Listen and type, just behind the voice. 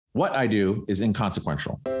What I do is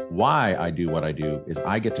inconsequential. Why I do what I do is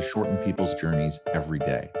I get to shorten people's journeys every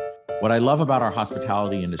day. What I love about our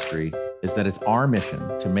hospitality industry is that it's our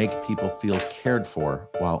mission to make people feel cared for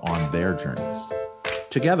while on their journeys.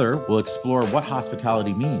 Together, we'll explore what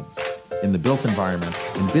hospitality means in the built environment,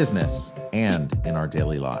 in business, and in our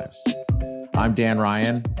daily lives. I'm Dan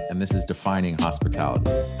Ryan, and this is Defining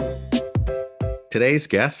Hospitality. Today's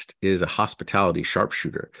guest is a hospitality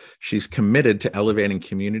sharpshooter. She's committed to elevating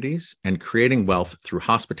communities and creating wealth through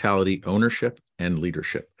hospitality ownership and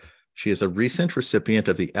leadership. She is a recent recipient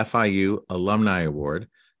of the FIU Alumni Award.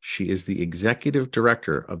 She is the executive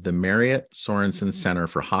director of the Marriott Sorensen Center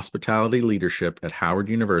for Hospitality Leadership at Howard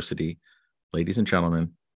University. Ladies and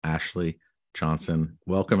gentlemen, Ashley Johnson.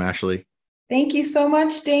 Welcome, Ashley. Thank you so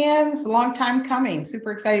much, Dan. It's a long time coming.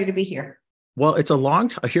 Super excited to be here. Well, it's a long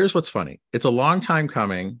time. Here's what's funny. It's a long time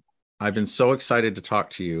coming. I've been so excited to talk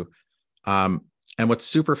to you. And what's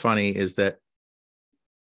super funny is that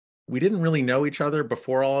we didn't really know each other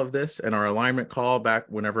before all of this and our alignment call back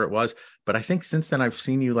whenever it was. But I think since then I've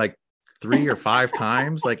seen you like 3 or 5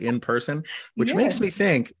 times, like in person, which makes me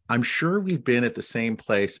think I'm sure we've been at the same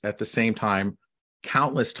place at the same time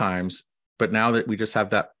countless times. But now that we just have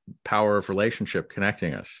that power of relationship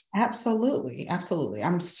connecting us. Absolutely. Absolutely.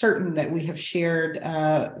 I'm certain that we have shared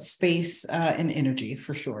space and energy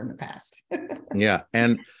for sure in the past. Yeah.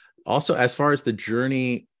 And also, as far as the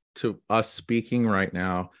journey to us speaking right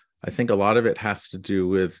now, I think a lot of it has to do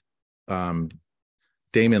with Damon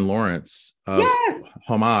Lawrence of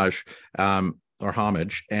Homage or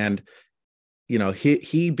Homage. And, you know,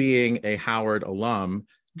 he being a Howard alum,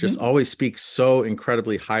 just always speaks so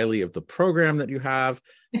incredibly highly of the program that you have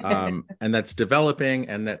and that's developing.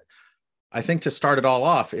 And that I think to start it all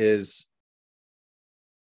off is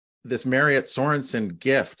this Marriott Sorensen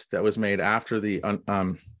gift that was made after the,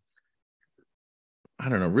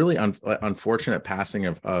 really unfortunate passing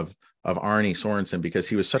of Arne Sorensen, because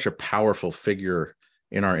he was such a powerful figure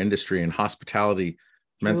in our industry and hospitality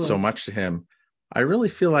meant so much to him. I really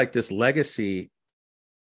feel like this legacy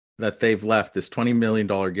that they've left, this $20 million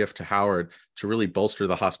gift to Howard to really bolster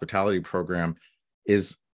the hospitality program,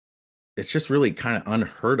 it's just really kind of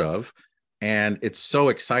unheard of. And it's so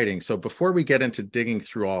exciting. So before we get into digging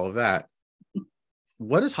through all of that,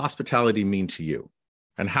 what does hospitality mean to you?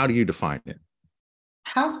 And how do you define it?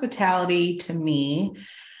 Hospitality to me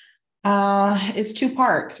is 2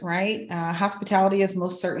 parts, right? Hospitality is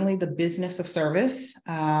most certainly the business of service.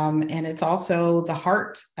 And it's also the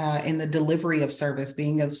heart in the delivery of service,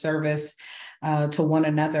 being of service to one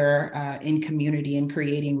another in community and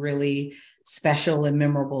creating really special and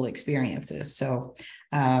memorable experiences. So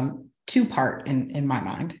 2-part in my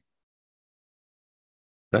mind.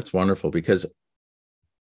 That's wonderful, because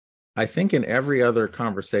I think in every other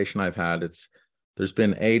conversation I've had, there's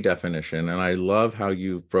been a definition, and I love how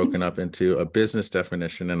you've broken up into a business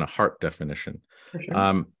definition and a heart definition. For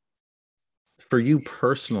sure. For you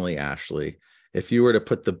personally, Ashley, if you were to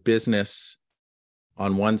put the business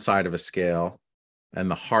on one side of a scale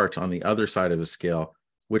and the heart on the other side of a scale,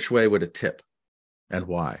 which way would it tip and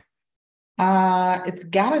why? It's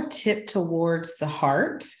got to tip towards the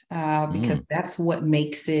heart because that's what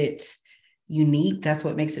makes it unique. That's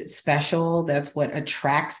what makes it special. That's what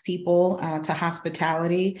attracts people to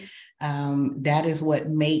hospitality. That is what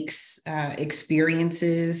makes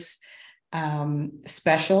experiences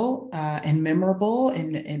special and memorable,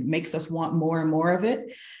 and it makes us want more and more of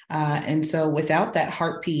it. And so without that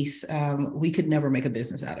heart piece, we could never make a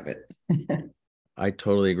business out of it. I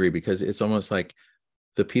totally agree, because it's almost like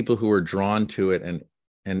the people who are drawn to it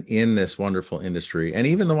and in this wonderful industry, and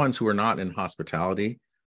even the ones who are not in hospitality,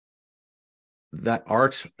 that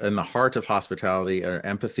art and the heart of hospitality or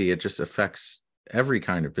empathy, it just affects every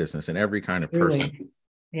kind of business and every kind of person. Really?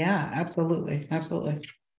 Yeah, absolutely. Absolutely.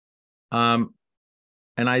 And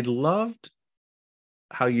I loved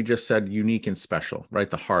how you just said unique and special, right?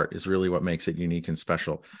 The heart is really what makes it unique and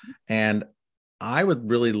special. And I would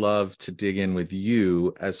really love to dig in with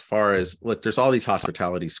you as far as, look, there's all these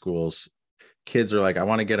hospitality schools. Kids are like, I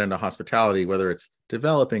want to get into hospitality, whether it's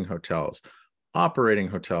developing hotels, operating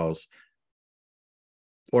hotels,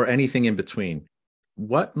 or anything in between.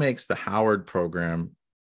 What makes the Howard program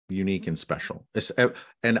unique and special?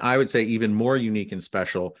 And I would say even more unique and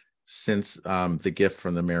special since the gift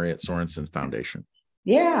from the Marriott Sorensen Foundation.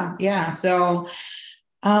 Yeah. So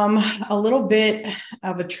a little bit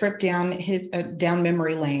of a trip down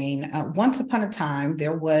memory lane. Once upon a time,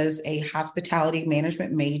 there was a hospitality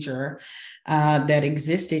management major that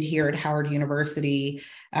existed here at Howard University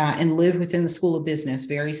and lived within the School of Business,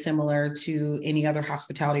 very similar to any other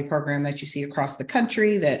hospitality program that you see across the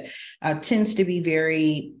country that tends to be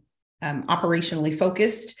very operationally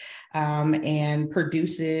focused and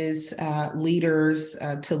produces leaders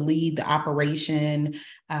to lead the operation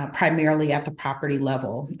primarily at the property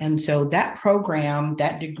level. And so that program,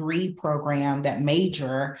 that degree program, that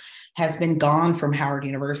major has been gone from Howard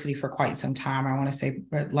University for quite some time. I want to say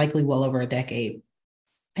likely well over a decade.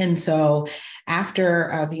 And so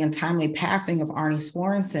after the untimely passing of Arnie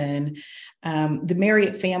Sorensen, the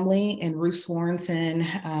Marriott family and Ruth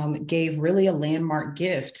Sorensen gave really a landmark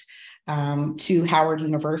gift to Howard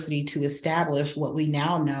University to establish what we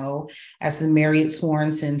now know as the Marriott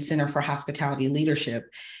Sorensen Center for Hospitality Leadership.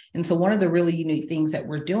 And so one of the really unique things that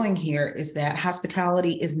we're doing here is that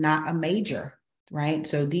hospitality is not a major, right?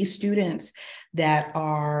 So these students that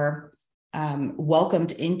are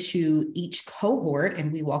welcomed into each cohort,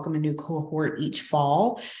 and we welcome a new cohort each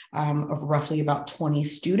fall of roughly about 20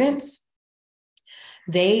 students.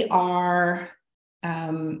 They are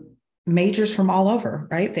majors from all over,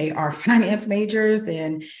 right? They are finance majors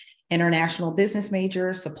and international business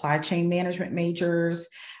majors, supply chain management majors.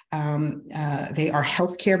 They are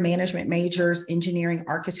healthcare management majors, engineering,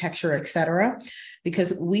 architecture, et cetera,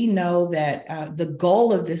 because we know that the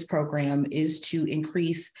goal of this program is to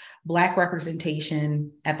increase Black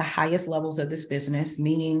representation at the highest levels of this business,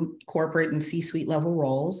 meaning corporate and C-suite level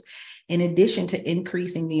roles, in addition to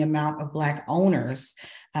increasing the amount of Black owners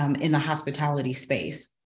in the hospitality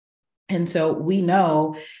space. And so we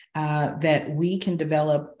know that we can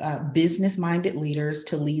develop business-minded leaders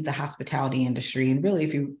to lead the hospitality industry. And really,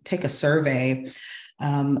 if you take a survey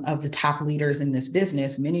of the top leaders in this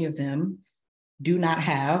business, many of them do not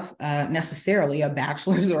have necessarily a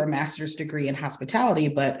bachelor's or a master's degree in hospitality,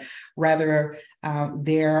 but rather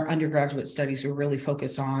their undergraduate studies were really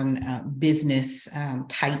focused on business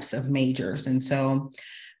types of majors. And so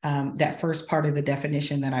that first part of the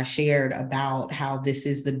definition that I shared about how this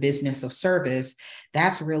is the business of service,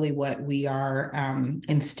 that's really what we are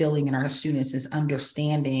instilling in our students, is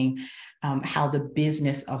understanding how the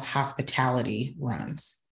business of hospitality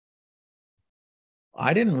runs.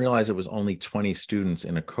 I didn't realize it was only 20 students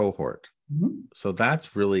in a cohort. Mm-hmm. So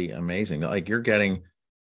that's really amazing. Like you're getting,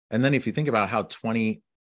 and then if you think about how $20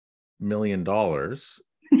 million can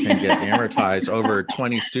get amortized over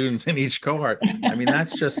 20 students in each cohort, I mean,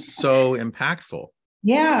 that's just so impactful.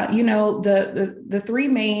 Yeah, you know, the three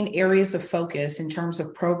main areas of focus in terms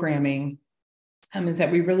of programming is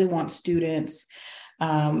that we really want students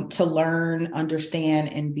to learn,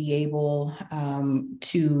 understand, and be able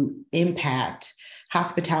to impact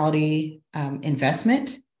hospitality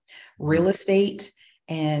investment, real estate,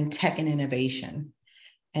 and tech and innovation.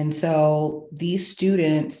 And so these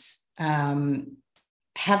students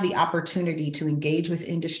have the opportunity to engage with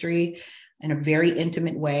industry in a very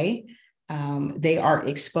intimate way. They are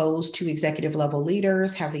exposed to executive level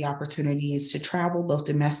leaders, have the opportunities to travel both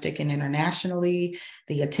domestic and internationally.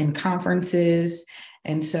 They attend conferences.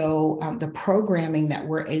 And so the programming that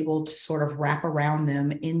we're able to sort of wrap around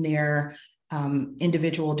them in their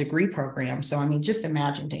individual degree program. So, I mean, just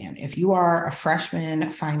imagine, Dan, if you are a freshman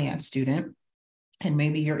finance student and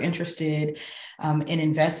maybe you're interested in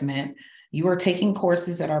investment, you are taking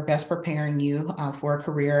courses that are best preparing you for a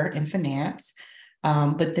career in finance.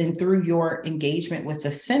 But then through your engagement with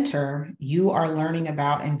the center, you are learning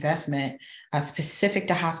about investment specific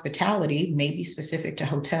to hospitality, maybe specific to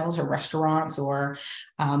hotels or restaurants, or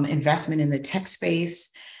investment in the tech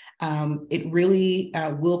space. It really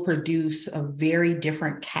will produce a very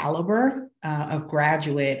different caliber of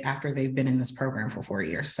graduate after they've been in this program for 4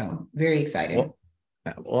 years. So very exciting.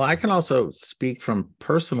 Well, I can also speak from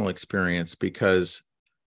personal experience because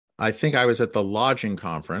I think I was at the lodging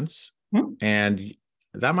conference, and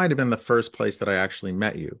that might have been the first place that I actually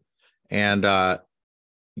met you. And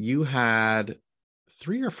you had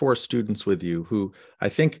 3 or 4 students with you who, I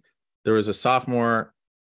think there was a sophomore,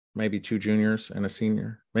 maybe 2 juniors and a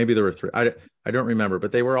senior. Maybe there were 3. I don't remember,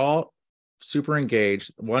 but they were all super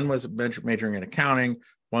engaged. One was majoring in accounting,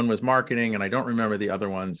 one was marketing, and I don't remember the other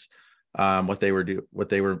ones. What they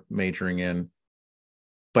were majoring in,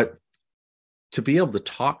 but to be able to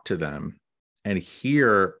talk to them and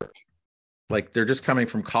hear, like, they're just coming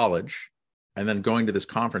from college and then going to this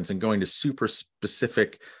conference and going to super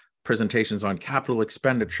specific presentations on capital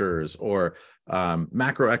expenditures or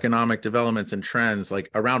macroeconomic developments and trends, like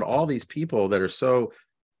around all these people that are so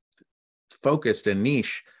focused and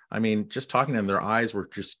niche. I mean, just talking to them, their eyes were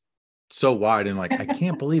just so wide and like, I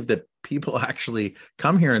can't believe that people actually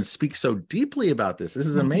come here and speak so deeply about this. This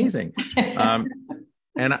is amazing.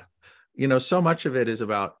 And you know, so much of it is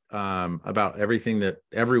about everything that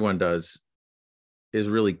everyone does is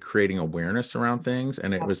really creating awareness around things.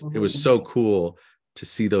 And it was so cool to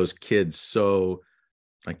see those kids so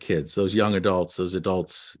like kids, those young adults,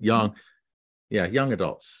 young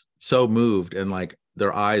adults, so moved, and like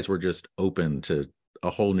their eyes were just open to a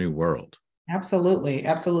whole new world. Absolutely.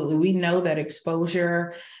 Absolutely. We know that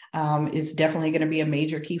exposure is definitely going to be a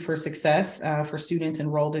major key for success for students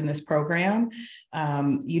enrolled in this program.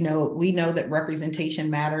 We know that representation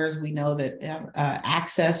matters. We know that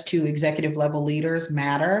access to executive level leaders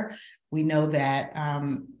matter. We know that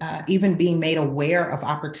even being made aware of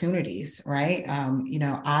opportunities, right?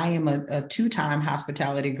 I am a two-time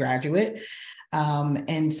hospitality graduate.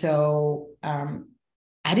 And so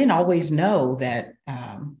I didn't always know that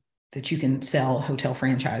you can sell hotel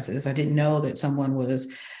franchises. I didn't know that someone was,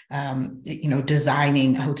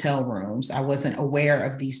 designing hotel rooms. I wasn't aware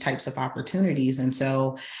of these types of opportunities. And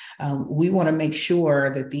so we want to make sure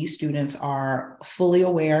that these students are fully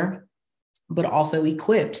aware, but also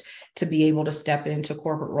equipped to be able to step into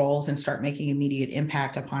corporate roles and start making immediate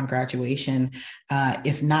impact upon graduation.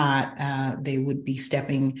 If not, they would be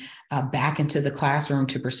stepping back into the classroom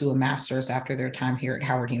to pursue a master's after their time here at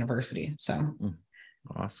Howard University. So.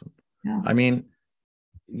 Awesome. Yeah. I mean,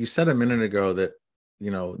 you said a minute ago that,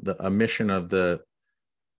 a mission of the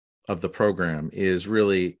program is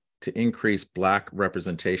really to increase Black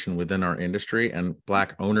representation within our industry and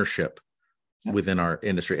Black ownership within our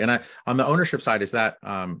industry. And on the ownership side, is that,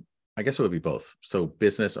 I guess it would be both. So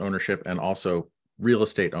business ownership and also real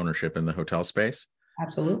estate ownership in the hotel space.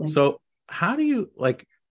 Absolutely. So how do you what's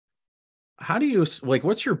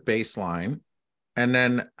your baseline? And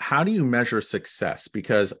then how do you measure success?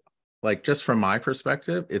 Because just from my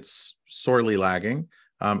perspective, it's sorely lagging.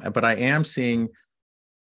 But I am seeing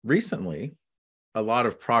recently a lot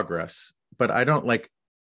of progress, but I don't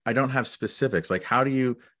have specifics. Like, how do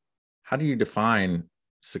you define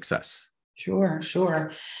success? Sure.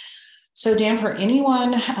 So, Dan, for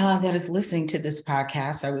anyone that is listening to this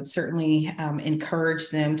podcast, I would certainly encourage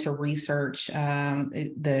them to research.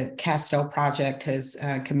 The Castell Project has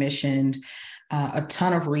commissioned a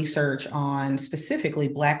ton of research on specifically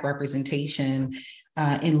Black representation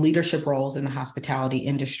in leadership roles in the hospitality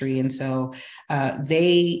industry. And so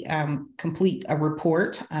they complete a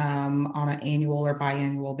report on an annual or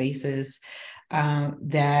biannual basis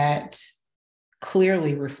that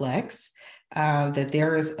clearly reflects that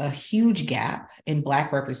there is a huge gap in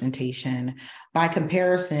Black representation by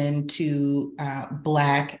comparison to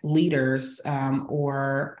Black leaders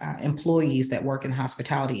or employees that work in the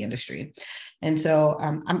hospitality industry. And so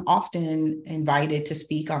I'm often invited to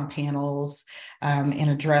speak on panels and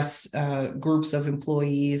address groups of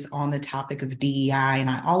employees on the topic of DEI. And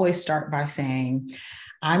I always start by saying,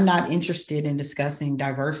 I'm not interested in discussing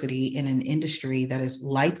diversity in an industry that is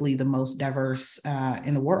likely the most diverse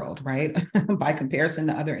in the world, right? By comparison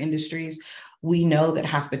to other industries, we know that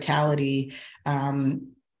hospitality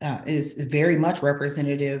is very much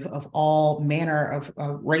representative of all manner of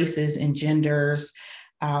races and genders.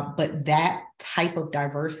 But that type of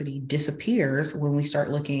diversity disappears when we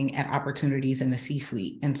start looking at opportunities in the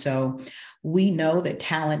C-suite. And so we know that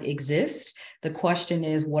talent exists. The question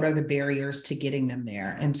is, what are the barriers to getting them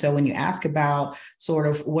there? And so when you ask about sort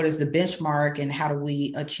of what is the benchmark and how do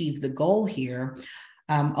we achieve the goal here,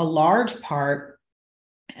 in large part,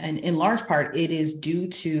 it is due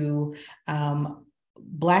to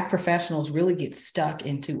Black professionals really get stuck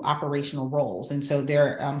into operational roles. And so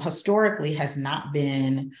there historically has not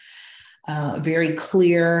been very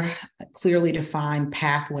clearly defined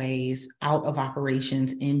pathways out of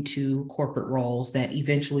operations into corporate roles that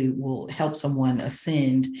eventually will help someone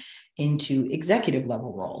ascend into executive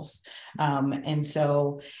level roles. And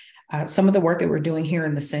so some of the work that we're doing here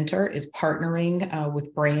in the center is partnering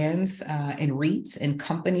with brands and REITs and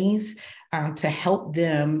companies to help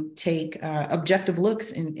them take objective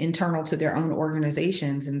looks internal to their own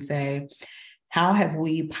organizations and say, how have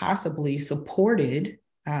we possibly supported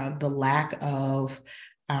the lack of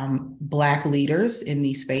Black leaders in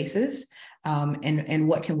these spaces, and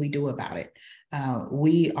what can we do about it?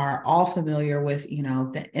 We are all familiar with,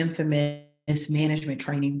 the infamous management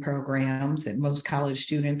training programs that most college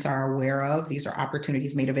students are aware of. These are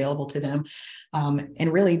opportunities made available to them.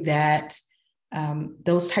 And really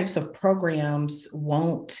those types of programs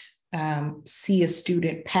won't see a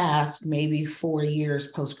student past maybe 4 years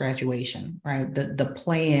post-graduation, right? The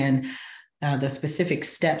plan, the specific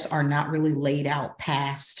steps are not really laid out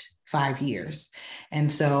past 5 years.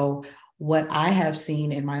 And so what I have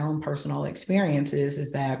seen in my own personal experiences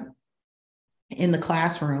is that in the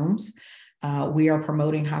classrooms, we are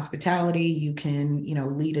promoting hospitality. You can,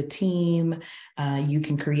 lead a team. You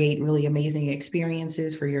can create really amazing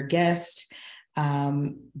experiences for your guests.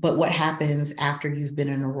 But what happens after you've been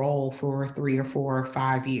in a role for 3 or 4 or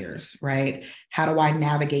 5 years, right? How do I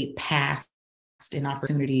navigate past an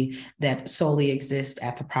opportunity that solely exists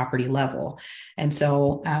at the property level? And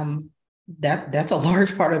so that's a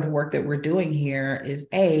large part of the work that we're doing here is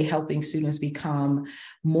helping students become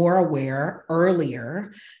more aware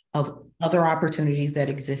earlier of other opportunities that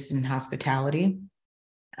exist in hospitality,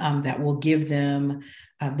 that will give them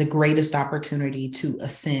the greatest opportunity to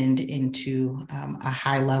ascend into a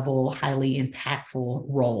high level, highly impactful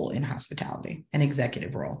role in hospitality, an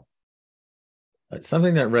executive role.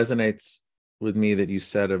 Something that resonates with me that you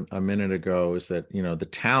said a minute ago is that, the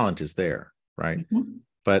talent is there, right? Mm-hmm.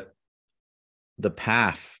 But the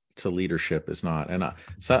path to leadership is not. And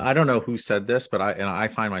so I don't know who said this, but I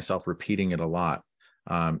find myself repeating it a lot.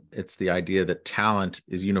 It's the idea that talent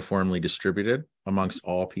is uniformly distributed amongst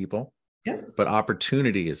all people, but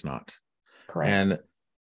opportunity is not. Correct. And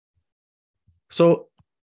so,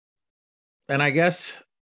 and I guess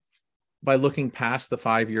by looking past the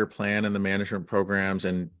 5-year plan and the management programs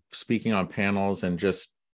and speaking on panels and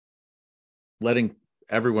just letting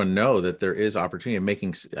everyone know that there is opportunity and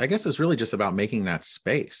making, I guess it's really just about making that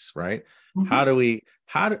space, right?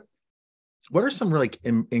 Mm-hmm. What are some really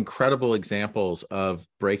incredible examples of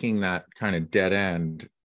breaking that kind of dead end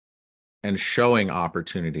and showing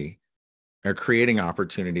opportunity or creating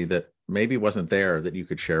opportunity that maybe wasn't there that you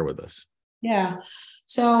could share with us? Yeah.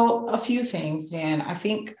 So a few things, Dan. I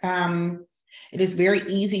think it is very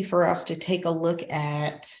easy for us to take a look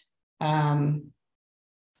at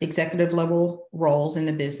executive level roles in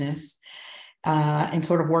the business and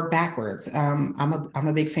sort of work backwards. I'm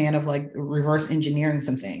a big fan of like reverse engineering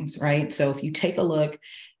some things, right? So if you take a look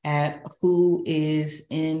at who is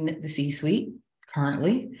in the C-suite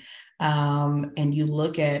currently, and you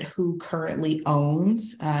look at who currently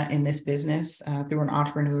owns in this business through an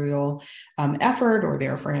entrepreneurial effort, or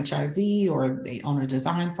they're a franchisee, or they own a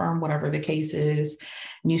design firm, whatever the case is,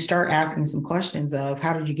 and you start asking some questions of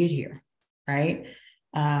how did you get here, right?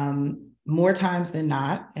 More times than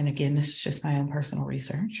not, and again, this is just my own personal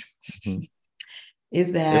research, mm-hmm.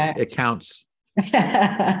 is that it counts.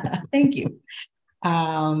 Thank you.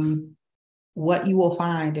 What you will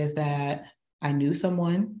find is that I knew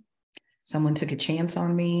someone took a chance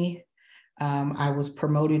on me. I was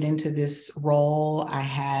promoted into this role. I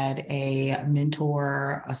had a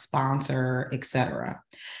mentor, a sponsor, etc.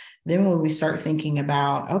 Then when we start thinking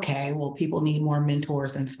about, okay, well, people need more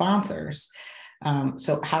mentors and sponsors.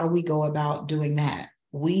 So how do we go about doing that?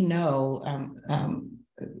 We know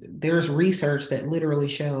there's research that literally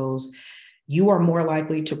shows you are more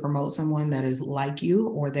likely to promote someone that is like you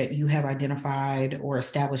or that you have identified or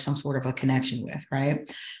established some sort of a connection with,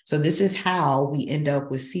 right? So this is how we end up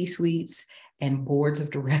with C-suites and boards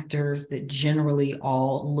of directors that generally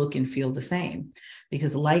all look and feel the same,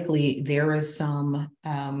 because likely there is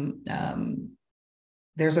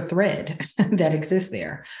there's a thread that exists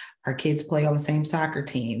there. Our kids play on the same soccer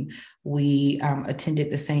team. We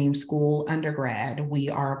attended the same school undergrad. We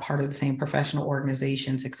are a part of the same professional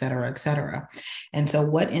organizations, et cetera, et cetera. And so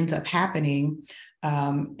what ends up happening,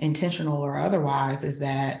 intentional or otherwise, is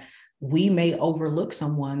that we may overlook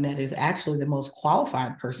someone that is actually the most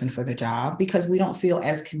qualified person for the job because we don't feel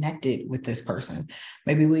as connected with this person.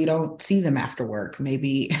 Maybe we don't see them after work.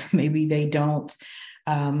 Maybe they don't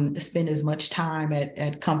spend as much time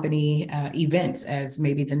at company events as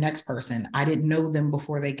maybe the next person. I didn't know them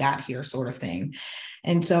before they got here, sort of thing.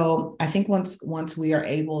 And so I think once we are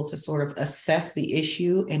able to sort of assess the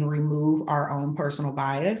issue and remove our own personal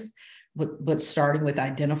bias, but starting with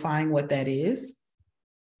identifying what that is,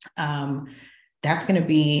 that's going to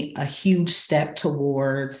be a huge step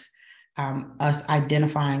towards us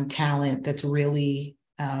identifying talent that's really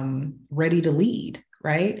ready to lead,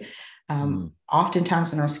 right?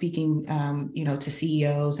 Oftentimes when I'm speaking, to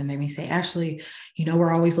CEOs, and they may say, Ashley,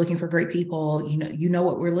 we're always looking for great people. You know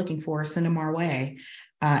what we're looking for, send them our way.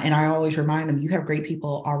 And I always remind them, you have great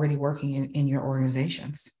people already working in your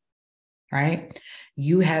organizations, right?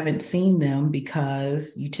 You haven't seen them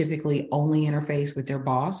because you typically only interface with their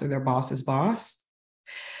boss or their boss's boss.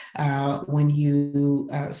 When you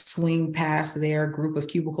swing past their group of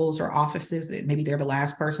cubicles or offices, maybe they're the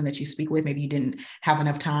last person that you speak with. Maybe you didn't have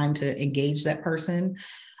enough time to engage that person.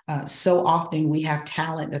 So often we have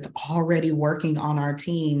talent that's already working on our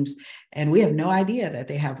teams, and we have no idea that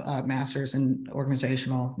they have a master's in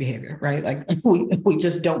organizational behavior, right? Like we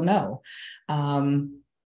just don't know.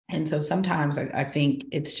 And so sometimes I think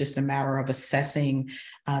it's just a matter of assessing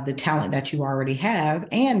the talent that you already have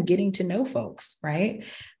and getting to know folks, right?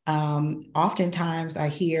 Oftentimes I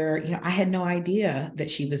hear, I had no idea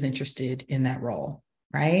that she was interested in that role,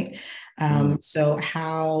 right? So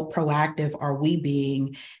how proactive are we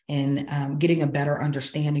being in getting a better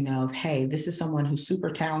understanding of, hey, this is someone who's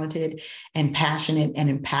super talented and passionate and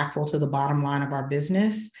impactful to the bottom line of our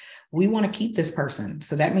business. We want to keep this person.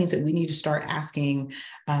 So that means that we need to start asking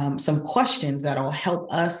some questions that'll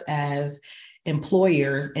help us as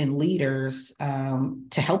employers and leaders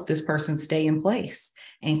to help this person stay in place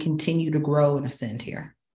and continue to grow and ascend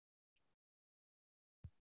here.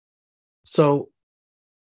 So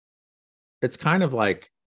it's kind of like,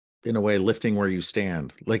 in a way, lifting where you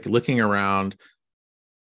stand, like looking around.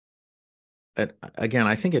 Again,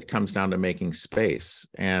 I think it comes down to making space.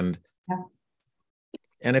 And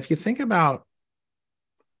if you think about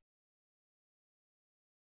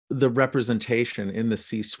the representation in the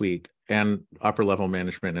C-suite and upper level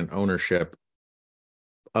management and ownership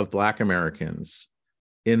of Black Americans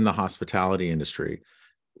in the hospitality industry,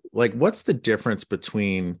 like what's the difference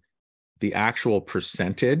between the actual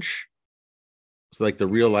percentage, so like the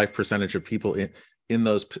real life percentage of people in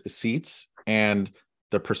those seats, and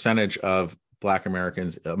the percentage of Black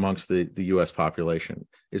Americans amongst the US population?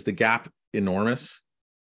 Is the gap enormous?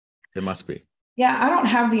 It must be. Yeah, I don't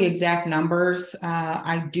have the exact numbers.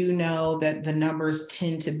 I do know that the numbers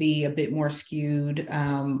tend to be a bit more skewed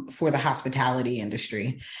for the hospitality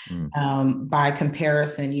industry. By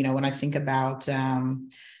comparison, when I think about,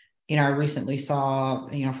 I recently saw,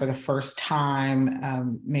 for the first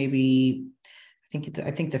time, maybe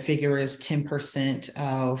I think the figure is 10%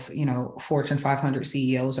 of, Fortune 500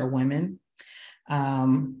 CEOs are women.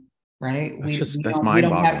 Right. That's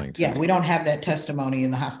mind-boggling. We don't have that testimony in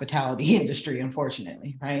the hospitality industry,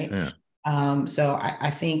 unfortunately. Right. Yeah. So I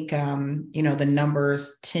think, the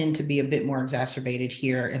numbers tend to be a bit more exacerbated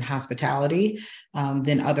here in hospitality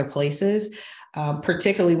than other places,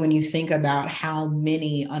 particularly when you think about how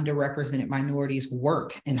many underrepresented minorities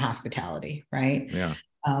work in hospitality. Right. Yeah.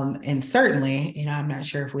 And certainly, I'm not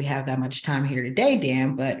sure if we have that much time here today,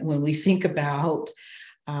 Dan, but when we think about,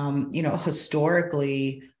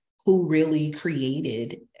 historically, who really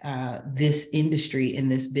created this industry in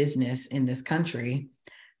this business in this country,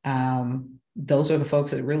 those are the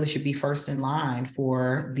folks that really should be first in line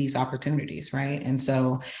for these opportunities, right? And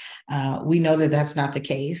so we know that that's not the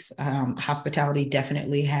case. Hospitality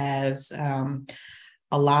definitely has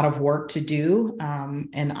a lot of work to do.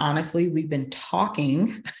 And honestly, we've been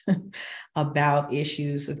talking about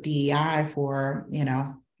issues of DEI for,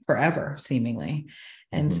 forever, seemingly.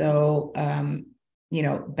 And so,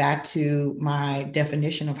 back to my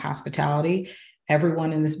definition of hospitality,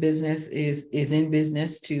 everyone in this business is in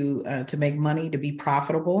business to make money, to be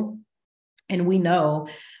profitable. And we know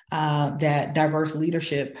that diverse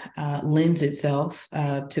leadership lends itself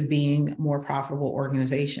to being more profitable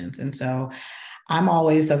organizations. And so I'm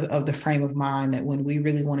always of the frame of mind that when we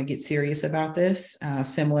really want to get serious about this,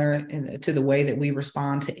 similar to the way that we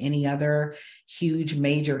respond to any other huge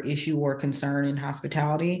major issue or concern in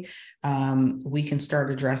hospitality, we can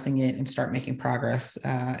start addressing it and start making progress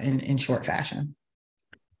in short fashion.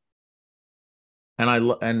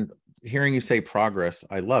 And hearing you say progress,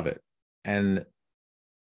 I love it. And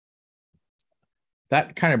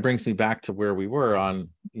that kind of brings me back to where we were on,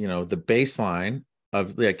 the baseline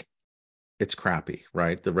of like, it's crappy,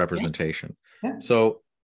 right? The representation. Yeah. So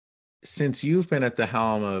since you've been at the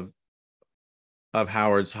helm of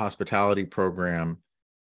Howard's hospitality program,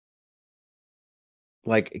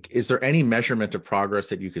 like, is there any measurement of progress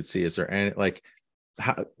that you could see? Is there any, like,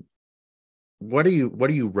 what are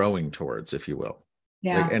you rowing towards, if you will?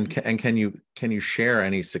 Yeah. Like, and can you share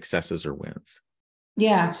any successes or wins?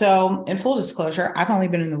 Yeah. So in full disclosure, I've only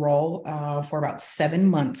been in the role for about 7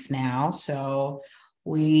 months now. So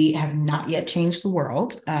we have not yet changed the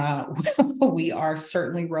world. We are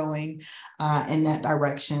certainly rowing in that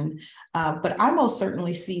direction. But I most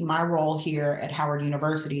certainly see my role here at Howard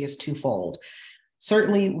University as twofold.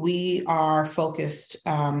 Certainly, we are focused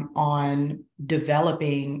on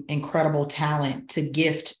developing incredible talent to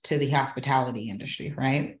gift to the hospitality industry,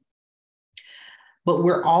 right? But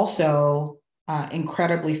we're also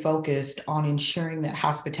incredibly focused on ensuring that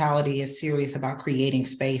hospitality is serious about creating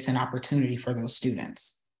space and opportunity for those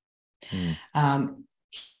students.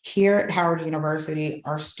 Here at Howard University,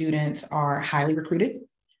 our students are highly recruited.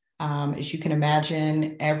 As you can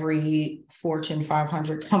imagine, every Fortune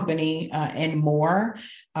 500 company and more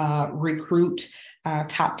recruit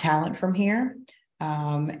top talent from here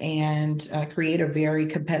and create a very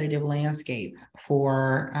competitive landscape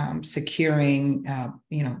for securing,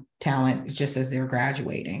 talent just as they're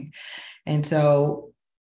graduating. And so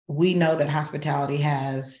we know that hospitality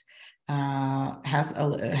has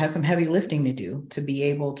has some heavy lifting to do to be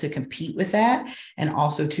able to compete with that, and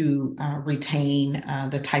also to retain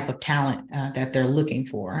the type of talent that they're looking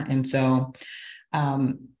for. And so,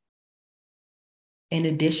 in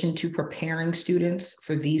addition to preparing students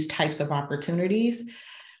for these types of opportunities,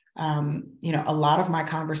 a lot of my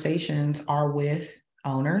conversations are with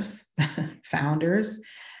owners, founders,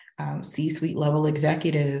 C-suite level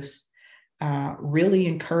executives, really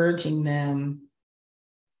encouraging them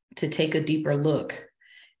to take a deeper look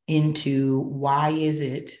into why is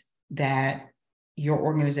it that your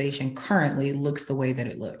organization currently looks the way that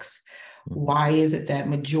it looks. Why is it that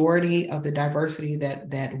majority of the diversity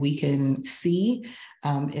that we can see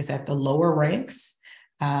is at the lower ranks?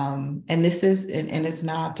 And this is, and it's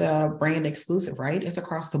not brand exclusive, right? It's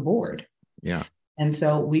across the board. Yeah. And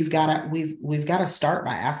so we've got to start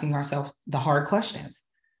by asking ourselves the hard questions.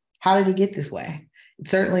 How did it get this way?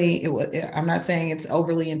 Certainly, I'm not saying it's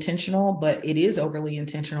overly intentional, but it is overly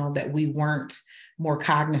intentional that we weren't more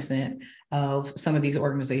cognizant of some of these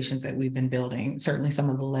organizations that we've been building, certainly some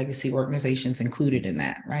of the legacy organizations included in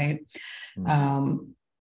that, right? Mm-hmm.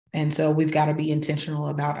 And so we've got to be intentional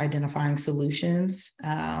about identifying solutions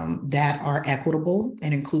that are equitable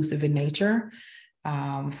and inclusive in nature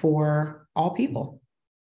for all people.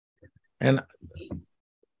 And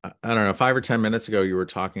I don't know, 5 or 10 minutes ago, you were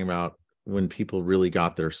talking about when people really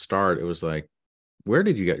got their start. It was like, where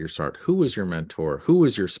did you get your start? Who was your mentor? Who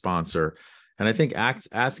was your sponsor? And I think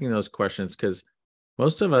asking those questions, because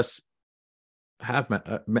most of us have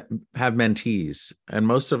mentees, and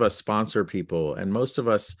most of us sponsor people, and most of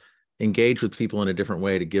us engage with people in a different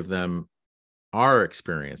way to give them our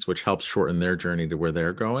experience, which helps shorten their journey to where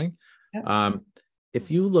they're going. Yep.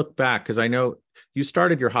 If you look back, because I know you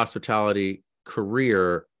started your hospitality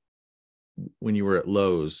career when you were at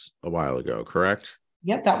Lowe's a while ago, correct?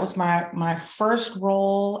 Yep, that was my first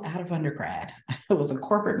role out of undergrad. It was a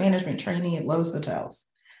corporate management trainee at Lowe's Hotels.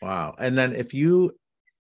 Wow. And then if you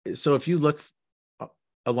look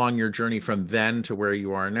along your journey from then to where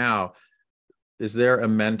you are now, is there a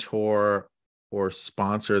mentor or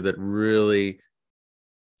sponsor that really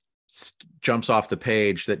jumps off the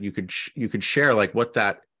page that you could share, like what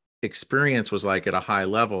that experience was like at a high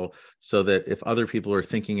level, so that if other people are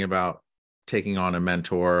thinking about taking on a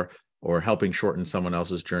mentor or helping shorten someone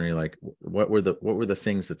else's journey, like what were the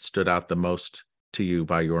things that stood out the most to you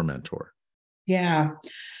by your mentor? Yeah.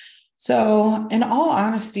 So in all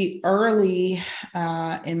honesty, early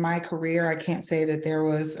in my career, I can't say that there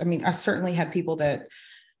was, I certainly had people that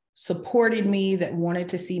supported me, that wanted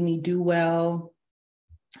to see me do well,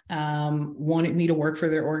 wanted me to work for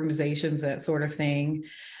their organizations, that sort of thing.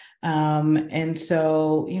 And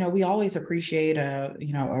so, we always appreciate a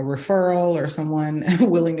referral or someone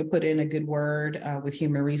willing to put in a good word with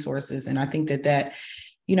human resources. And I think that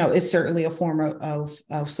is certainly a form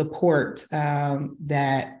of support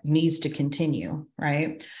that needs to continue,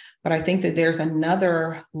 right? But I think that there's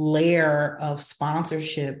another layer of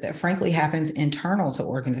sponsorship that frankly happens internal to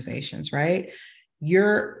organizations, right?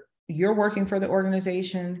 You're working for the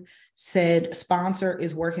organization, said sponsor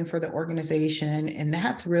is working for the organization. And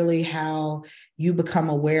that's really how you become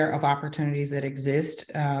aware of opportunities that exist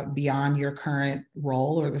beyond your current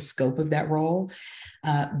role or the scope of that role.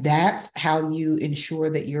 That's how you ensure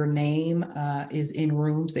that your name is in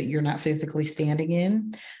rooms that you're not physically standing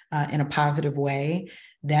in a positive way.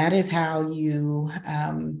 That is how you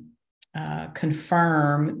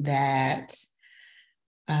confirm that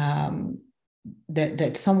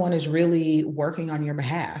that someone is really working on your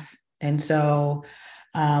behalf. And so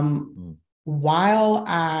while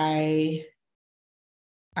I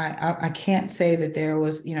can't say that there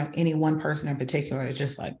was, any one person in particular that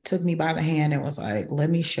just like took me by the hand and was like,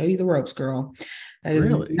 let me show you the ropes, girl. That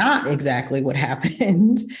is really not exactly what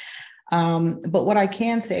happened. But what I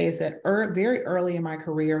can say is that very early in my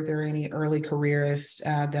career, if there are any early careerists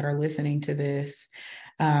that are listening to this,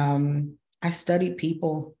 I studied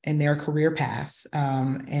people and their career paths.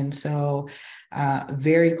 And so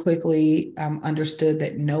very quickly understood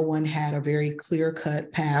that no one had a very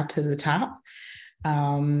clear-cut path to the top.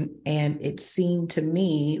 And it seemed to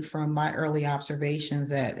me from my early observations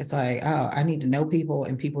that it's like, oh, I need to know people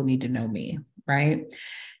and people need to know me, right?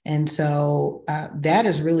 And so that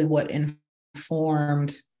is really what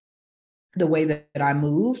informed the way that I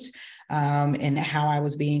moved and how I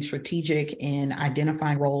was being strategic in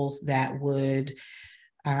identifying roles that would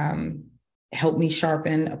help me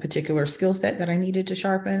sharpen a particular skill set that I needed to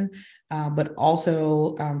sharpen, but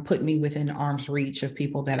also put me within arm's reach of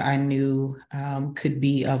people that I knew could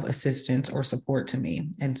be of assistance or support to me.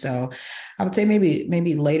 And so I would say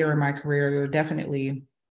maybe later in my career, there were definitely,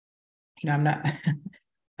 I'm not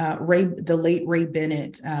the late Ray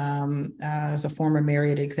Bennett, is a former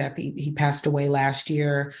Marriott exec. He passed away last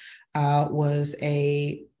year. Was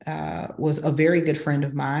a very good friend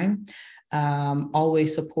of mine.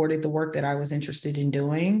 Always supported the work that I was interested in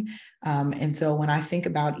doing. And so when I think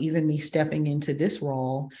about even me stepping into this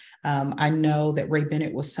role, I know that Ray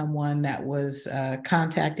Bennett was someone that was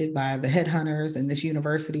contacted by the headhunters in this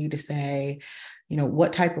university to say,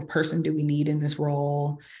 what type of person do we need in this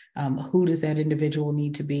role? Who does that individual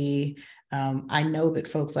need to be? I know that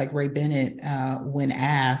folks like Ray Bennett, when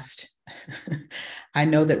asked, I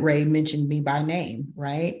know that Ray mentioned me by name,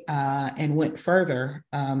 right? And went further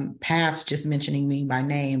past just mentioning me by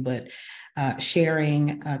name, but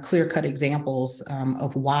sharing clear-cut examples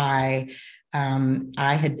of why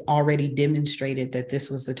I had already demonstrated that this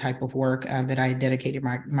was the type of work that I had dedicated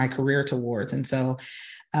my career towards. And so,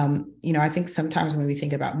 I think sometimes when we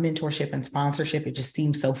think about mentorship and sponsorship, it just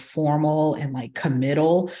seems so formal and like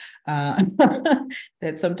committal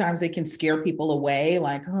that sometimes it can scare people away.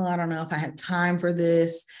 Like, oh, I don't know if I have time for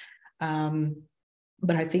this.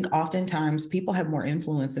 But I think oftentimes people have more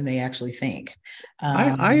influence than they actually think.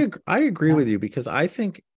 I agree with you, because I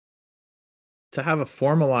think to have a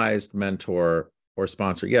formalized mentor or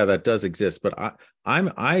sponsor, yeah, that does exist. But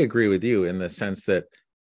I agree with you in the sense that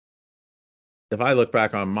if I look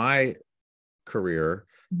back on my career,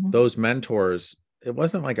 those mentors, it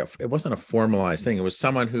wasn't a formalized thing. It was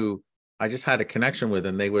someone who I just had a connection with,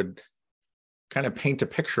 and they would kind of paint a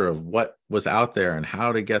picture of what was out there and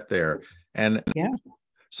how to get there. And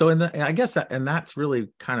so I guess that's really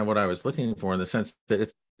kind of what I was looking for, in the sense that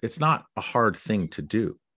it's not a hard thing to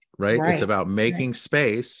do, right? It's about making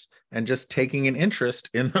space and just taking an interest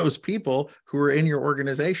in those people who are in your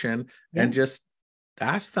organization, and just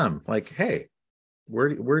ask them, like, hey,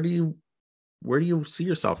 where do you see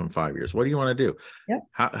yourself in 5 years? What do you want to do?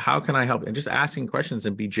 How can I help? And just asking questions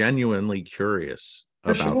and be genuinely curious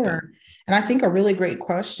about them. And I think a really great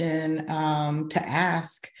question to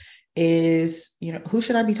ask is, who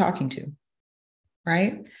should I be talking to?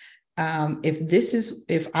 Right?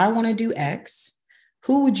 If I want to do X,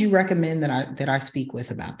 who would you recommend that I speak with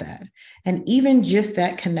about that? And even just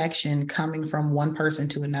that connection coming from one person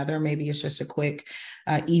to another, maybe it's just a quick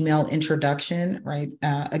email introduction, right?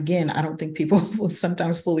 Again, I don't think people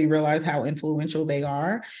sometimes fully realize how influential they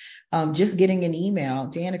are. Just getting an email,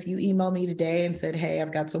 Dan, if you email me today and said, hey,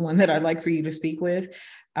 I've got someone that I'd like for you to speak with,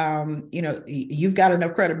 you've got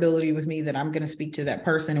enough credibility with me that I'm going to speak to that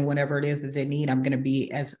person, and whatever it is that they need, I'm going to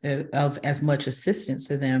be as much assistance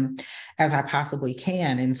to them as I possibly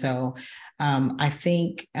can. And so I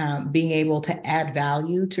think being able to add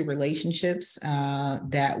value to relationships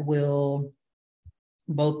that will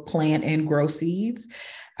both plant and grow seeds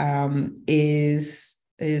is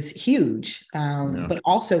huge. But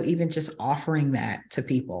also even just offering that to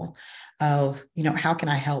people of, how can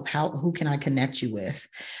I help? Who can I connect you with?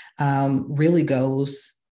 Really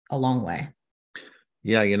goes a long way.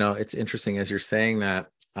 Yeah. It's interesting as you're saying that,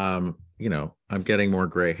 I'm getting more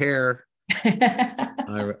gray hair.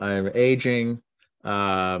 I'm aging.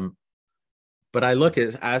 But I look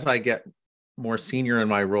as I get more senior in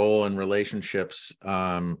my role and relationships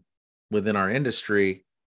within our industry,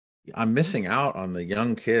 I'm missing out on the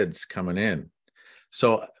young kids coming in.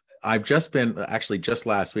 So I've just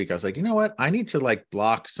last week, I was like, you know what? I need to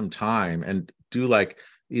block some time and do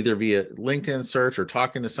either via LinkedIn search or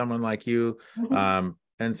talking to someone like you, and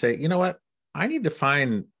say, you know what? I need to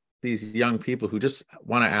find these young people who just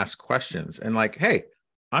want to ask questions, and hey,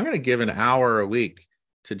 I'm going to give an hour a week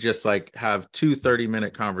to just have 2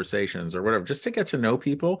 30-minute conversations or whatever, just to get to know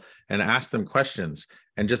people and ask them questions,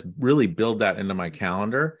 and just really build that into my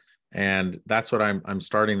calendar. And that's what I'm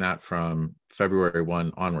starting that from February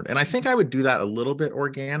 1 onward. And I think I would do that a little bit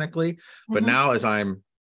organically, but now as I'm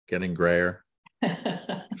getting grayer,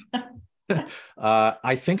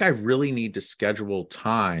 I think I really need to schedule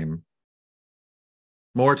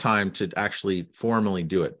more time to actually formally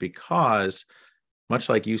do it, because much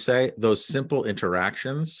like you say, those simple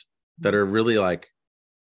interactions that are really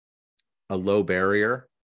a low barrier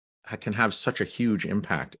can have such a huge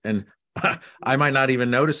impact. And I might not even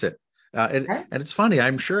notice it. And it's funny,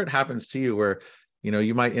 I'm sure it happens to you where,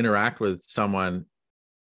 you might interact with someone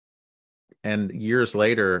and years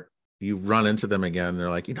later you run into them again. They're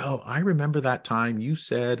like, I remember that time you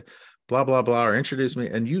said blah, blah, blah, or introduced me,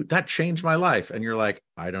 and that changed my life. And you're like,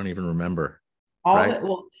 I don't even remember.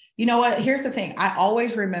 Well, you know what? Here's the thing. I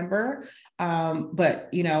always remember, but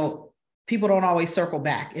people don't always circle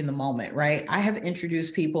back in the moment, right? I have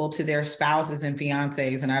introduced people to their spouses and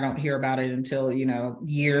fiancés, and I don't hear about it until,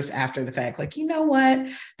 years after the fact. Like, you know what?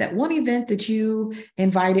 That one event that you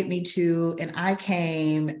invited me to, and I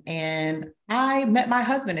came and I met my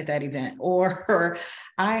husband at that event, or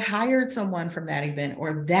I hired someone from that event,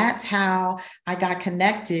 or that's how I got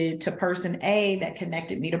connected to person A that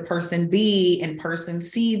connected me to person B, and person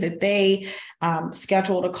C that they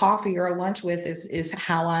scheduled a coffee or a lunch with is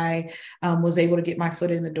how I was able to get my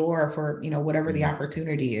foot in the door for, whatever the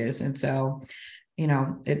opportunity is. And so,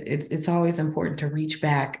 it's always important to reach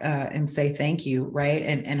back and say thank you, right?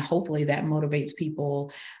 And hopefully that motivates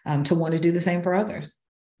people to want to do the same for others.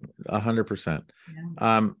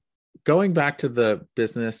 100%. Going back to the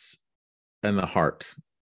business and the heart,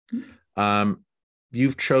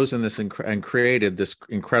 you've chosen this and created this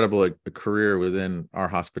incredible career within our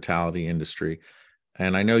hospitality industry.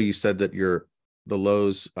 And I know you said that the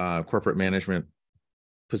Lowe's corporate management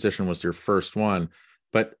position was your first one,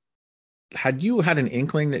 but had you had an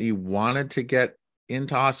inkling that you wanted to get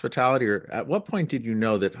into hospitality, or at what point did you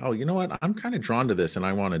know that, oh, you know what, I'm kind of drawn to this and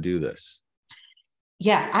I want to do this?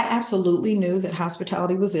 Yeah, I absolutely knew that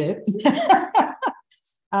hospitality was it.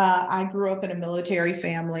 I grew up in a military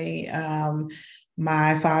family.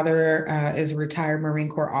 My father is a retired Marine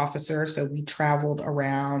Corps officer, so we traveled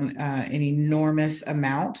around an enormous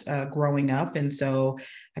amount growing up. And so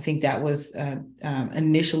I think that was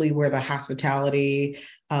initially where the hospitality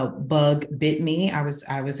bug bit me. I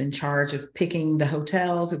was in charge of picking the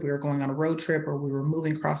hotels if we were going on a road trip or we were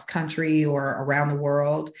moving cross country or around the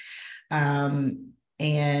world.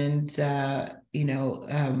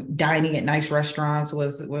 Dining at nice restaurants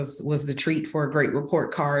was the treat for a great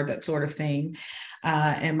report card, that sort of thing.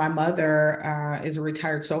 And my mother is a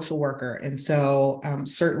retired social worker. And so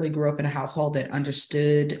certainly grew up in a household that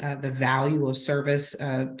understood the value of service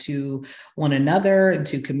to one another and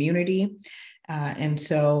to community. And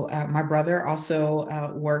so my brother also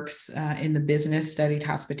works in the business, studied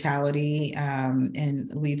hospitality, and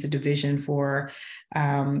leads a division for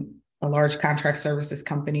a large contract services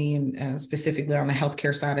company, and specifically on the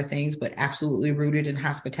healthcare side of things, but absolutely rooted in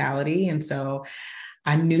hospitality. And so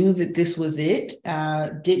I knew that this was it.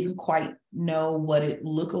 Didn't quite know what it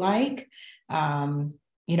looked like.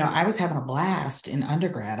 I was having a blast in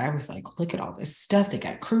undergrad. I was like, look at all this stuff. They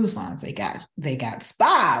got cruise lines, they got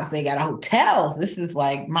spas, they got hotels. This is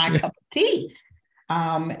like my cup of tea.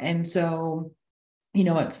 And so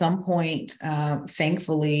at some point,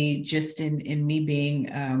 thankfully, just in me being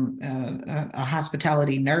a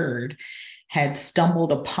hospitality nerd, had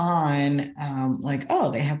stumbled upon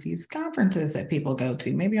they have these conferences that people go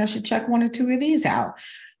to. Maybe I should check one or two of these out.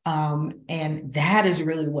 And that is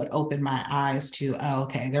really what opened my eyes to,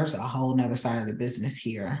 okay, there's a whole nother side of the business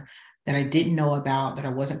here that I didn't know about, that I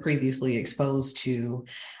wasn't previously exposed to.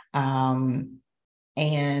 And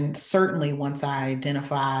certainly once I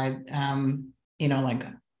identified,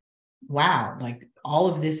 wow, like all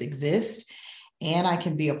of this exists and I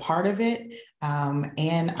can be a part of it.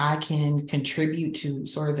 And I can contribute to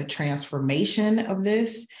sort of the transformation of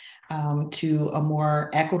this to a more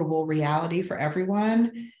equitable reality for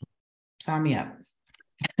everyone. Sign me up.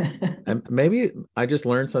 And maybe I just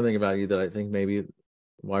learned something about you that I think maybe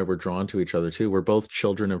why we're drawn to each other too. We're both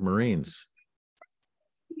children of Marines.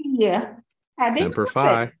 Yeah. Semper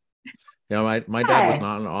Fi. My dad was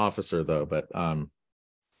not an officer though, but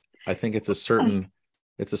I think it's a certain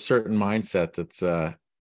mindset that's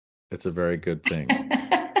it's a very good thing.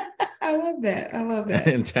 I love that.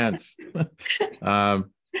 Intense.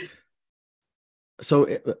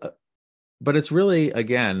 But it's really,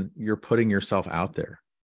 again, you're putting yourself out there.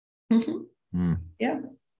 Mm-hmm. Yeah.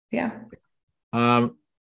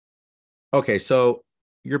 Okay, so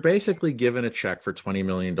you're basically given a check for $20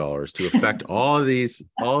 million to affect all of these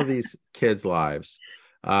kids' lives,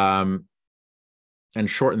 and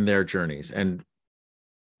shorten their journeys and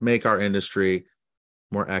make our industry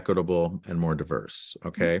more equitable and more diverse.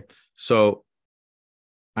 Okay. So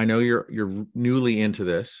I know you're newly into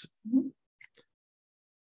this,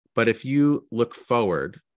 but if you look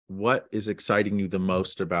forward, what is exciting you the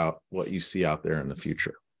most about what you see out there in the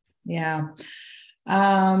future? Yeah.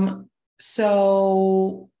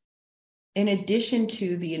 So in addition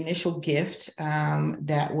to the initial gift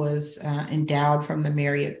that was endowed from the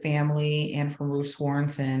Marriott family and from Ruth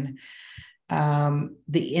Swanson,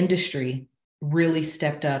 the industry really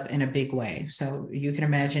stepped up in a big way. So you can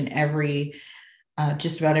imagine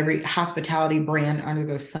just about every hospitality brand under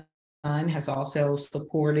the sun has also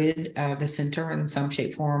supported the center in some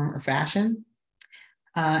shape, form, or fashion.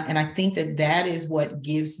 And I think that is what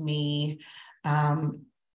gives me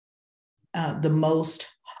the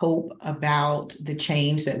most hope about the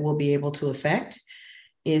change that we'll be able to affect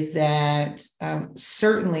is that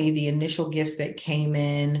certainly the initial gifts that came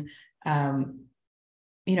in,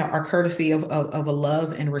 are courtesy of a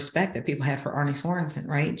love and respect that people have for Arnie Sorensen,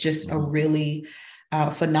 right? Just a really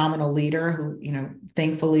phenomenal leader who,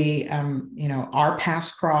 thankfully, our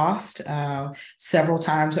paths crossed several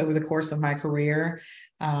times over the course of my career.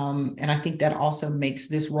 And I think that also makes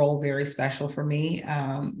this role very special for me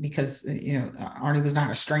because, Arnie was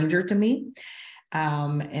not a stranger to me.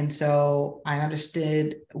 And so I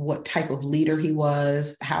understood what type of leader he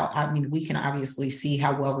was, we can obviously see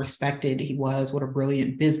how well respected he was, what a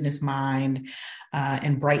brilliant business mind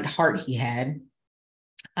and bright heart he had.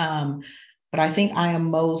 But I think I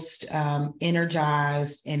am most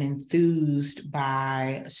energized and enthused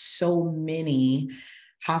by so many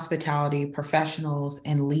hospitality professionals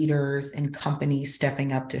and leaders and companies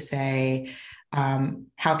stepping up to say,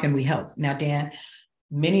 how can we help? Now, Dan,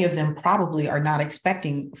 many of them probably are not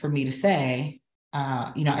expecting for me to say,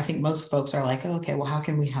 I think most folks are like, oh, okay, well, how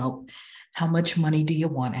can we help? How much money do you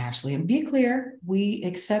want, Ashley? And be clear, we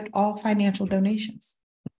accept all financial donations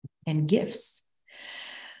and gifts.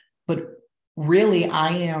 But really, I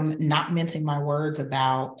am not mincing my words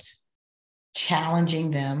about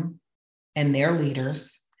challenging them and their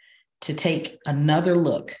leaders to take another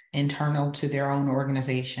look internal to their own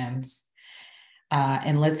organizations.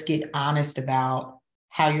 And let's get honest about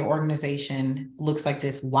how your organization looks like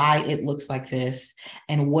this, why it looks like this,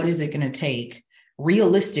 and what is it going to take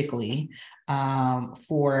realistically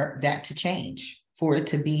for that to change, for it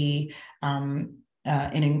to be an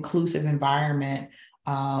inclusive environment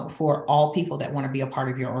for all people that want to be a part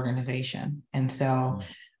of your organization. And so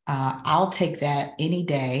I'll take that any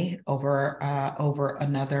day over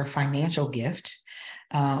another financial gift.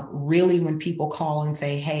 Really, when people call and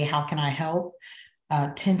say, hey, how can I help?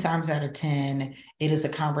 10 times out of 10, it is a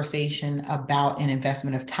conversation about an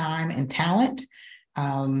investment of time and talent,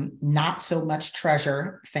 not so much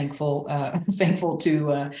treasure. Thankful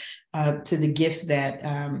to the gifts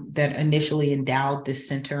that initially endowed this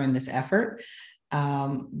center and this effort.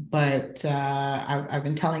 But I've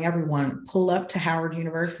been telling everyone, pull up to Howard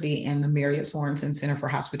University and the Marriott Sorensen Center for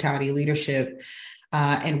Hospitality Leadership.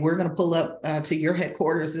 And we're going to pull up to your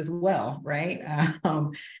headquarters as well, right?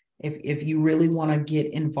 If you really want to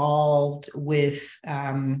get involved with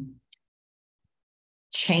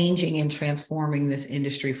changing and transforming this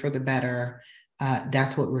industry for the better,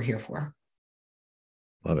 that's what we're here for.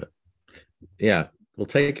 Love it. Yeah, we'll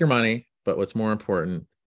take your money, but what's more important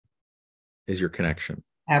is your connection.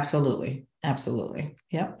 Absolutely. Absolutely.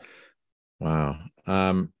 Yep. Wow.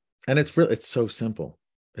 And it's so simple.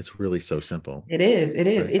 It's really so simple. It is. Right?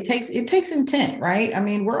 It takes intent, right? I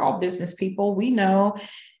mean, we're all business people. We know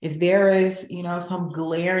if there is, some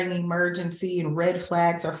glaring emergency and red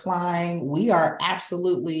flags are flying, we are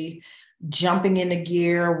absolutely jumping into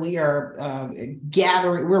gear. We are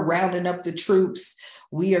gathering, we're rounding up the troops.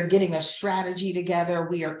 We are getting a strategy together.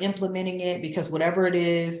 We are implementing it because whatever it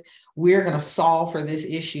is, we're going to solve for this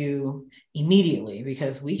issue immediately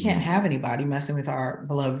because we can't have anybody messing with our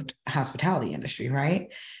beloved hospitality industry,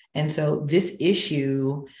 right? And so this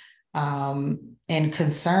issue and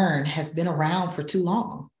concern has been around for too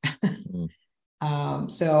long.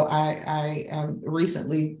 So I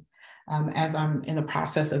recently, as I'm in the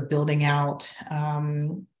process of building out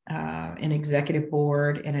an executive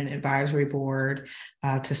board and an advisory board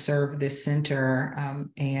to serve this center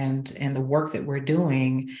and the work that we're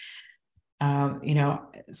doing,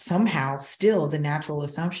 somehow still the natural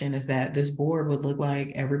assumption is that this board would look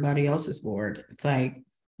like everybody else's board. It's like,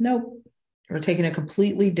 nope, we're taking a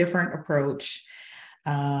completely different approach.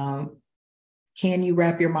 Can you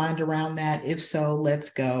wrap your mind around that? If so, let's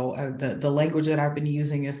go. The language that I've been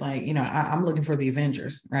using is like, I'm looking for the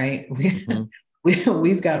Avengers, right?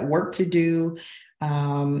 We've got work to do.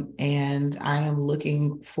 And I am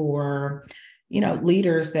looking for,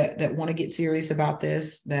 leaders that want to get serious about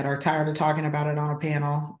this, that are tired of talking about it on a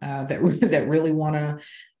panel, that really want to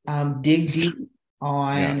dig deep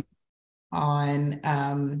on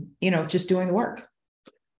just doing the work.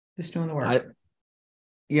 Just doing the work.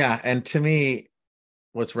 And to me,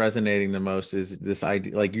 what's resonating the most is this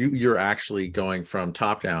idea, like you're actually going from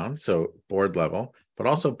top down, so board level, but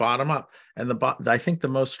also bottom up. And I think the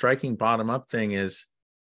most striking bottom up thing is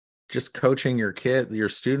just coaching your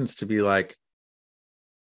students to be like,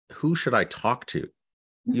 who should I talk to?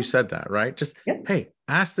 Mm-hmm. You said that, right? Just, hey,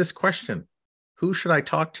 ask this question. Who should I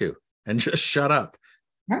talk to? And just shut up.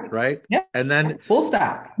 Right? Yep. And then full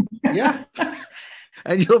stop. Yeah.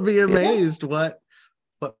 And you'll be amazed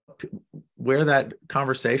where that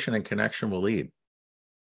conversation and connection will lead.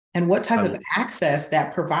 and what type of I, access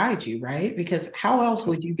that provides you, right? Because how else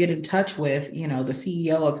would you get in touch with, the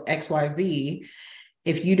CEO of XYZ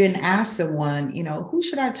if you didn't ask someone, who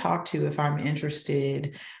should I talk to if I'm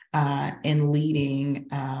interested in leading,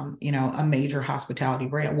 a major hospitality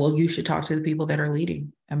brand? Well, you should talk to the people that are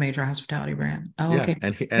leading a major hospitality brand. Oh, yeah. okay,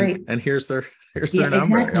 And great. here's Yeah, their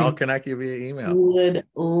number. I'll exactly. connect you via email. Would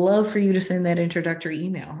love for you to send that introductory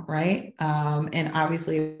email, right? And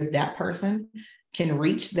obviously, if that person can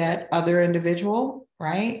reach that other individual,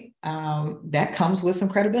 right? That comes with some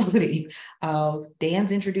credibility of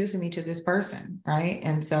Dan's introducing me to this person, right?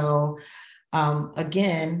 And so,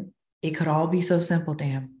 again, it could all be so simple,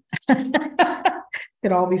 Dan. It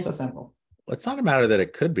could all be so simple. Well, it's not a matter that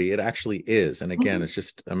it could be, it actually is. And again, Mhm. it's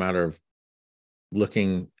just a matter of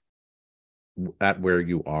looking at where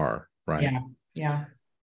you are, right? Yeah, yeah.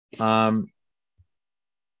 Um,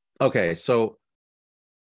 okay, so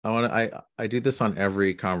I do this on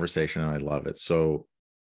every conversation and I love it. So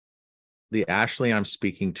the Ashley I'm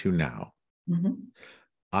speaking to now, Mhm.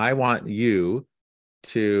 I want you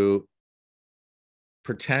to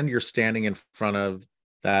pretend you're standing in front of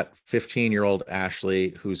that 15-year-old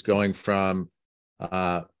Ashley who's going from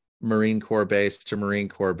uh, Marine Corps base to Marine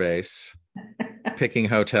Corps base, picking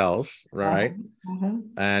hotels, Uh-huh, right? uh-huh.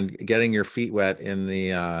 And getting your feet wet in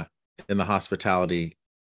the hospitality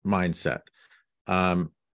mindset.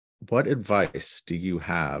 Um, what advice do you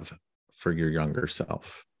have for your younger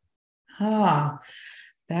self? Ah,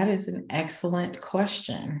 that is an excellent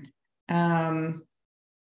question. Um,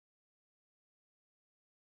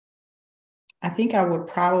 I think I would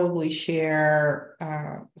probably share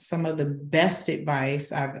some of the best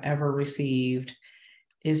advice I've ever received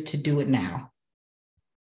is to do it now,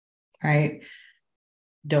 right?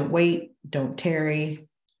 Don't wait, don't tarry,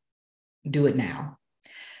 do it now.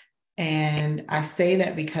 And I say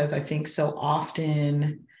that because I think so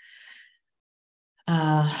often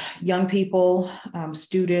young people,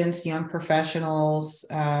 students, young professionals,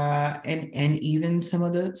 and even some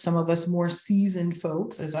of us more seasoned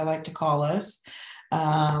folks, as I like to call us,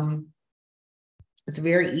 um, it's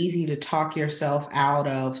very easy to talk yourself out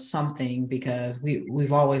of something because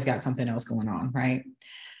we've always got something else going on, right?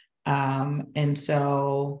 And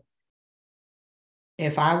so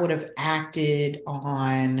if I would have acted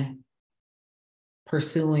on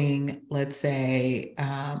pursuing, let's say,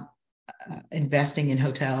 investing in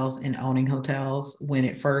hotels and owning hotels when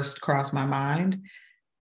it first crossed my mind,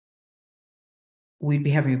 we'd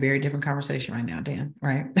be having a very different conversation right now, Dan,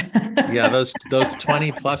 right? Yeah, those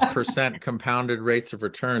 20+% compounded rates of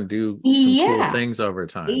return do some cool Yeah, things over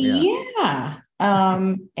time. Yeah.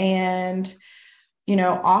 yeah. And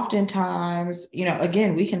oftentimes,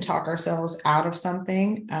 again, we can talk ourselves out of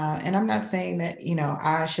something. And I'm not saying that,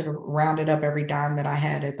 I should have rounded up every dime that I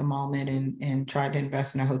had at the moment and tried to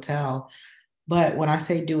invest in a hotel. But when I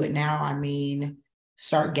say do it now, I mean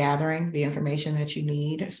start gathering the information that you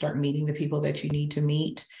need, start meeting the people that you need to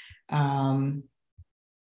meet. Um,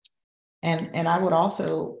 and I would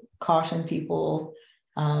also caution people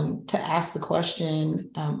to ask the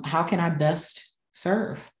question, how can I best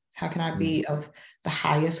serve? How can I Mm. be of the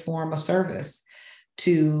highest form of service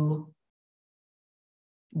to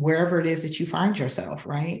wherever it is that you find yourself,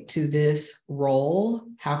 right? To this role?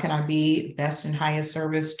 How can I be best and highest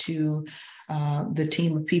service to the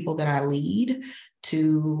team of people that I lead,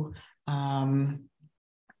 to um,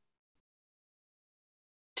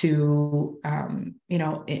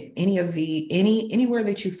 anywhere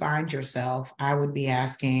that you find yourself, I would be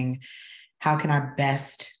asking, how can I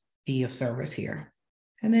best be of service here?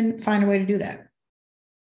 And then find a way to do that.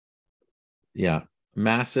 Yeah.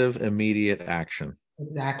 Massive immediate action. Don't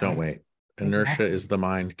Exactly. wait. Inertia Exactly. is the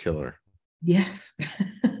mind killer Yes.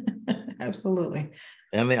 Absolutely.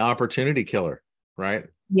 and the opportunity killer, right?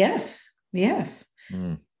 Yes. Yes.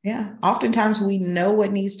 Mm. Yeah. Oftentimes we know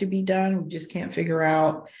what needs to be done. We just can't figure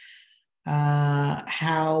out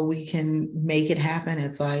how we can make it happen.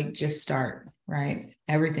 It's like just start, right?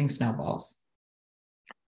 Everything snowballs.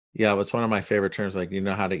 Yeah, it's one of my favorite terms. Like, you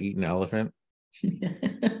know how to eat an elephant?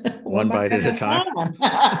 One One bite bite at at a a time. time.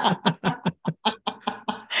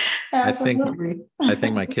 I think Absolutely. I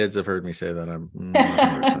think my kids have heard me say that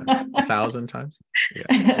 100 times, 1,000 times. Yeah,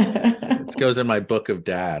 it goes in my book of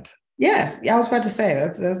dad. Yes, I was about to say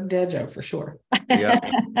that's a dad joke for sure. Yeah.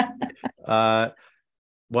 Uh,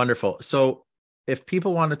 Wonderful. So, if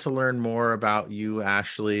people wanted to learn more about you,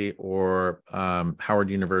 Ashley, or Howard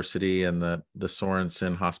University and the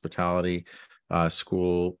Sorensen Hospitality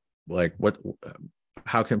School, like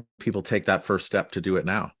how can people take that first step to do it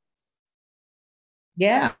now?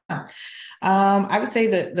 Yeah. I would say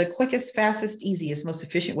the quickest, fastest, easiest, most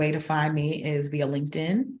efficient way to find me is via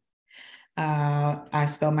LinkedIn. I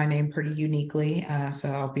spell my name pretty uniquely, so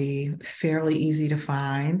I'll be fairly easy to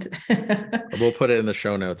find. We'll put it in the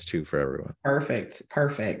show notes too for everyone. Perfect,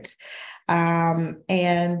 perfect. And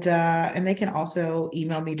they can also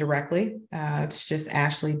email me directly. It's just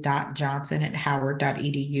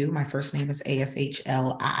ashley.johnson@howard.edu. My first name is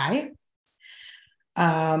ASHLI.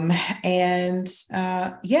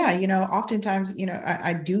 Yeah, oftentimes,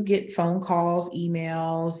 I do get phone calls,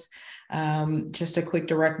 emails, just a quick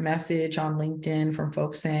direct message on LinkedIn from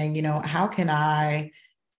folks saying, how can I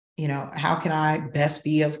best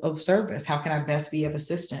be of service? How can I best be of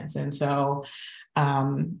assistance? And so,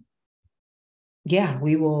 yeah,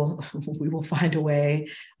 we will we will find a way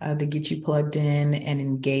to get you plugged in and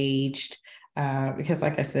engaged. Because,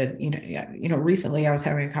 like I said, recently I was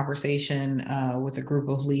having a conversation with a group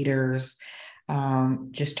of leaders,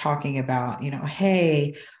 just talking about,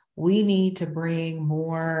 hey, we need to bring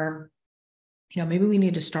more. Maybe we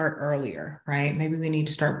need to start earlier, right? Maybe we need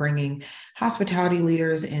to start bringing hospitality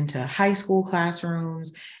leaders into high school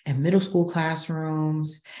classrooms and middle school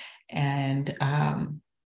classrooms, and my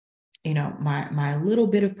little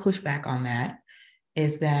bit of pushback on that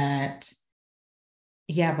is that,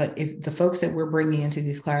 yeah, but if the folks that we're bringing into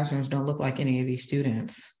these classrooms don't look like any of these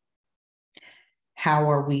students, how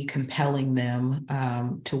are we compelling them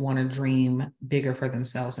to want to dream bigger for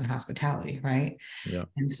themselves in hospitality, right? Yeah.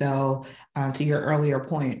 And so, to your earlier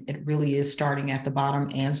point, it really is starting at the bottom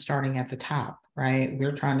and starting at the top, right?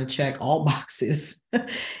 We're trying to check all boxes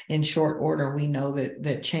in short order. We know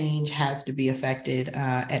that change has to be affected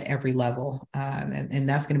at every level, and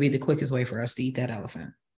that's going to be the quickest way for us to eat that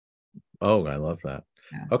elephant. Oh, I love that.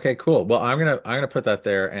 Yeah. Okay, cool. Well, I'm gonna put that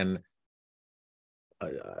there, and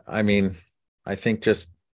I mean, I think just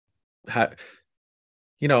having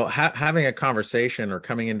a conversation or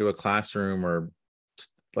coming into a classroom or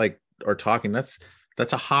talking, that's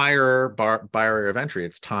a higher barrier of entry.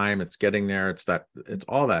 It's time, it's getting there, it's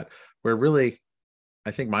all that. Where really,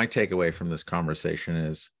 I think my takeaway from this conversation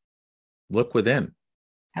is look within.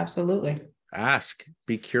 Absolutely. Ask,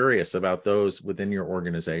 be curious about those within your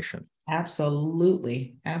organization.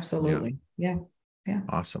 Absolutely. Absolutely. Yeah.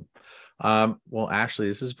 Awesome. Well, Ashley,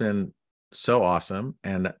 this has been so awesome.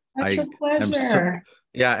 And Such a and pleasure.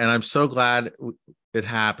 I'm so glad it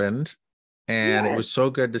happened. And it Yes. was so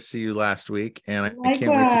good to see you last week. And I can't wait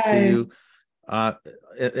to see Likewise.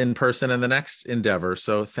 you in person in the next endeavor.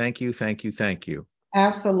 So thank you.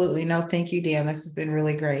 Absolutely. No, thank you, Dan. This has been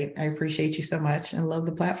really great. I appreciate you so much and love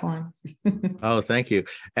the platform. Oh, thank you.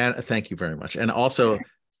 And thank you very much. And also,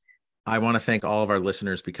 I want to thank all of our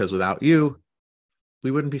listeners, because without you, we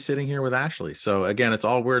wouldn't be sitting here with Ashley. So again, it's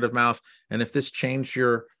all word of mouth. And if this changed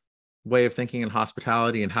your way of thinking in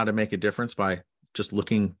hospitality and how to make a difference by just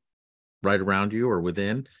looking right around you or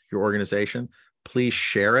within your organization, please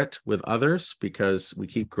share it with others, because we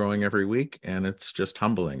keep growing every week and it's just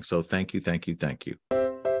humbling. So thank you.